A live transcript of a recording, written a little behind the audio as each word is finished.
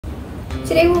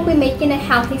Today we'll be making a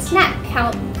healthy snack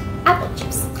called apple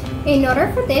chips. In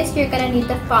order for this, you're gonna need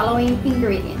the following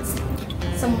ingredients: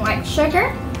 some white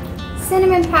sugar,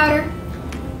 cinnamon powder,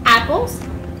 apples,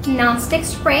 non-stick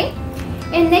spray,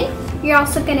 and then you're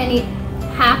also gonna need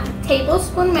half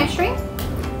tablespoon measuring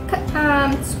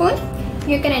spoon.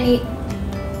 You're gonna need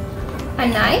a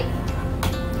knife.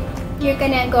 You're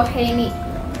gonna go ahead and need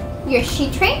your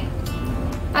sheet tray,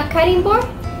 a cutting board,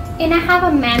 and I have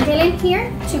a mandolin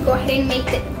here to go ahead and make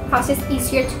the process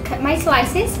easier to cut my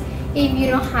slices. If you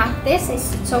don't have this,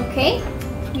 it's okay.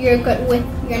 You're good with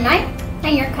your knife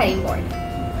and your cutting board.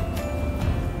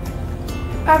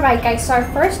 Alright guys, so our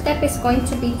first step is going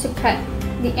to be to cut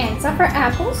the ends of our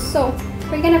apples. So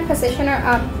we're gonna position our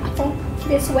apple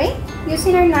this way.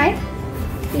 Using our knife,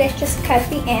 let's just cut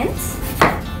the ends,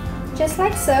 just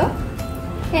like so.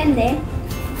 And then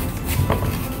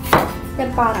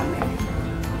the bottom there,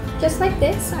 just like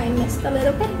this. I missed a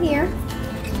little bit here,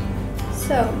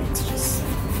 so let's just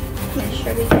make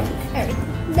sure we get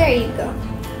everything. There you go.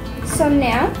 So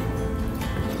now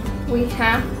we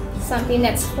have something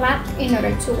that's flat in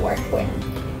order to work with.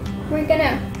 We're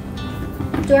gonna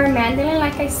do our mandolin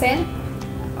like I said.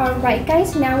 Alright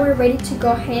guys, now we're ready to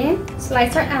go ahead and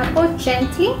slice our apple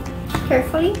gently,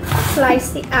 carefully.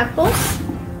 Slice the apples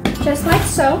just like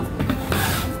so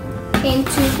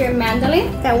into your mandolin.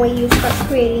 That way you start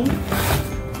creating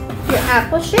your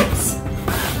apple chips.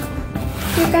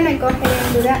 You're gonna go ahead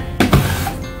and do that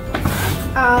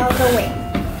all the way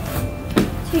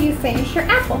till you finish your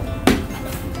apple.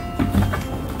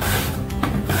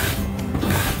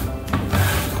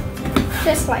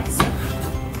 Just like so.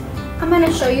 I'm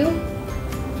gonna show you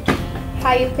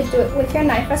how you could do it with your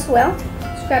knife as well.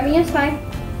 Just grabbing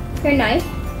your knife,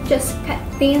 just cut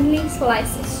thinly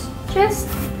slices, just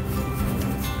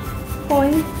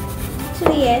going to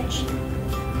the edge,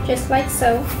 just like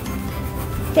so.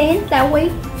 Then that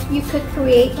way you could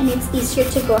create, and it's easier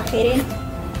to go ahead and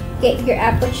get your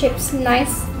apple chips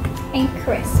nice and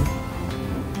crisp,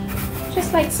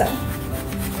 just like so.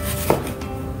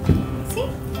 See?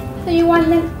 So you want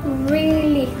them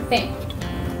really thin.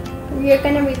 You're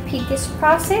gonna repeat this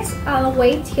process all the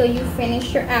way till you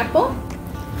finish your apple.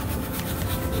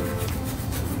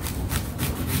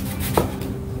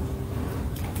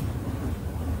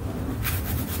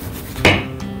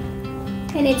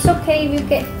 And it's okay if you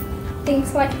get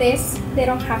things like this. They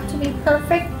don't have to be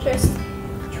perfect. Just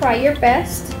try your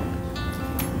best.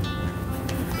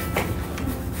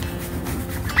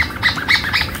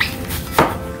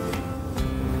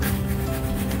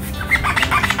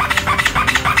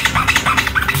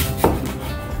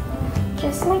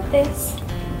 Just like this.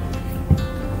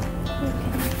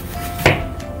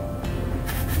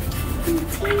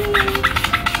 Continue.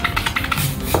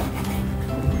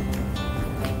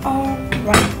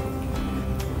 Alright.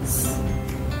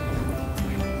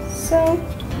 So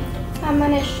I'm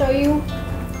gonna show you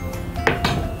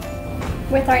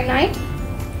with our knife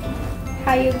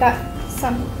how you got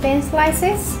some thin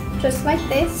slices, just like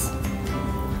this.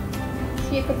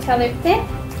 So you could tell they're thin.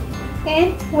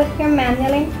 And with your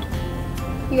mandolin,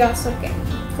 you also get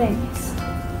thinness.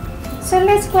 So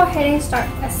let's go ahead and start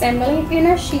assembling in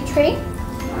our sheet tray.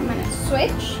 I'm gonna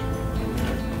switch.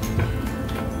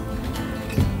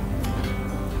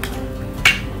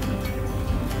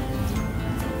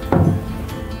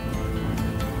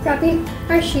 Grabbing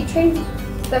our sheet tray,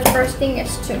 the first thing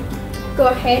is to go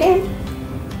ahead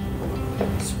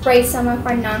and spray some of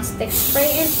our non-stick spray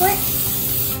into it,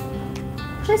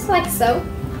 just like so.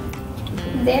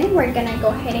 Then we're gonna go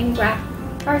ahead and grab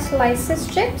our slices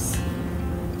chips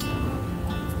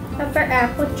of our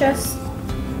apple, just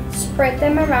spread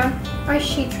them around our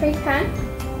sheet tray pan.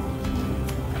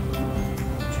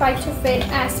 Try to fit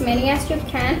as many as you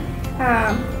can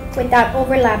without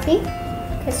overlapping,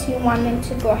 because you want them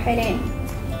to go ahead and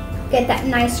get that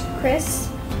nice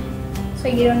crisp, so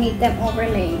you don't need them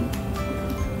overlaying.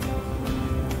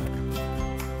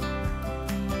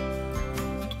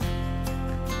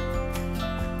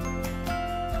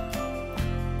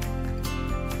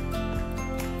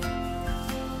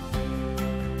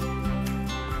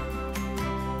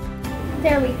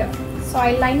 There we go. So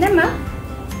I line them up.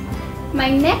 My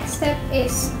next step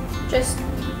is just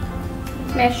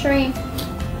measuring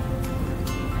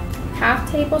half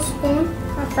tablespoon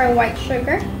of our white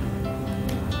sugar.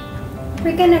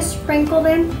 We're gonna sprinkle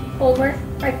them over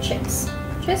our chips,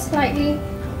 just lightly,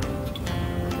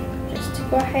 just to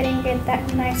go ahead and get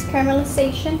that nice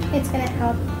caramelization. It's gonna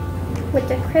help with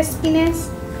the crispiness,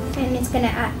 and it's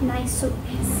gonna add nice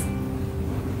sweetness.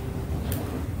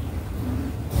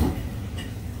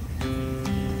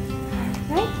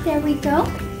 There we go.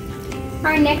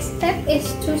 Our next step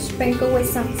is to sprinkle with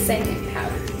some cinnamon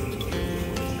powder.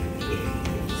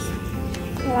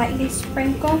 Lightly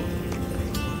sprinkle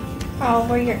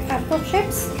over your apple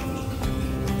chips.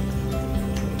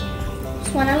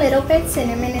 Just want a little bit.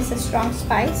 Cinnamon is a strong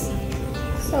spice,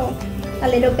 so a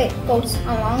little bit goes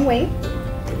a long way.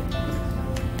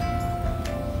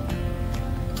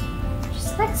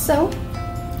 Just like so.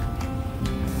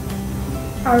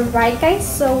 Alright guys,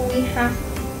 so we have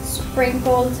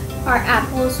sprinkled our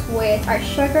apples with our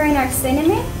sugar and our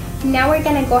cinnamon. Now we're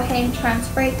gonna go ahead and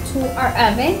transfer it to our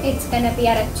oven. It's gonna be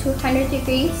at a 200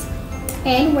 degrees,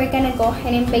 and we're gonna go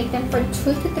ahead and bake them for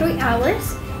 2 to 3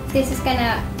 hours. This is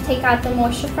gonna take out the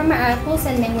moisture from our apples,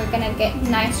 and then we're gonna get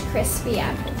nice crispy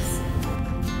apples.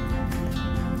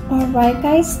 Alright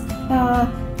guys,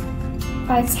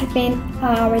 it's been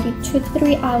already 2 to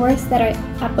 3 hours that our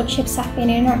apple chips have been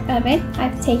in our oven.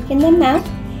 I've taken them out,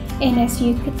 and as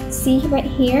you could see right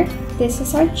here, this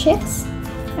is our chips.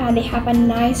 They have a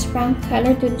nice brown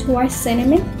color due to our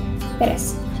cinnamon, but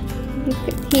as you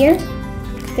could hear,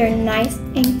 they're nice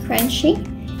and crunchy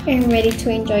and ready to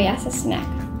enjoy as a snack.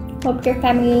 Hope your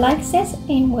family likes this,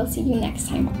 and we'll see you next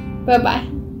time. Bye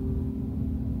bye.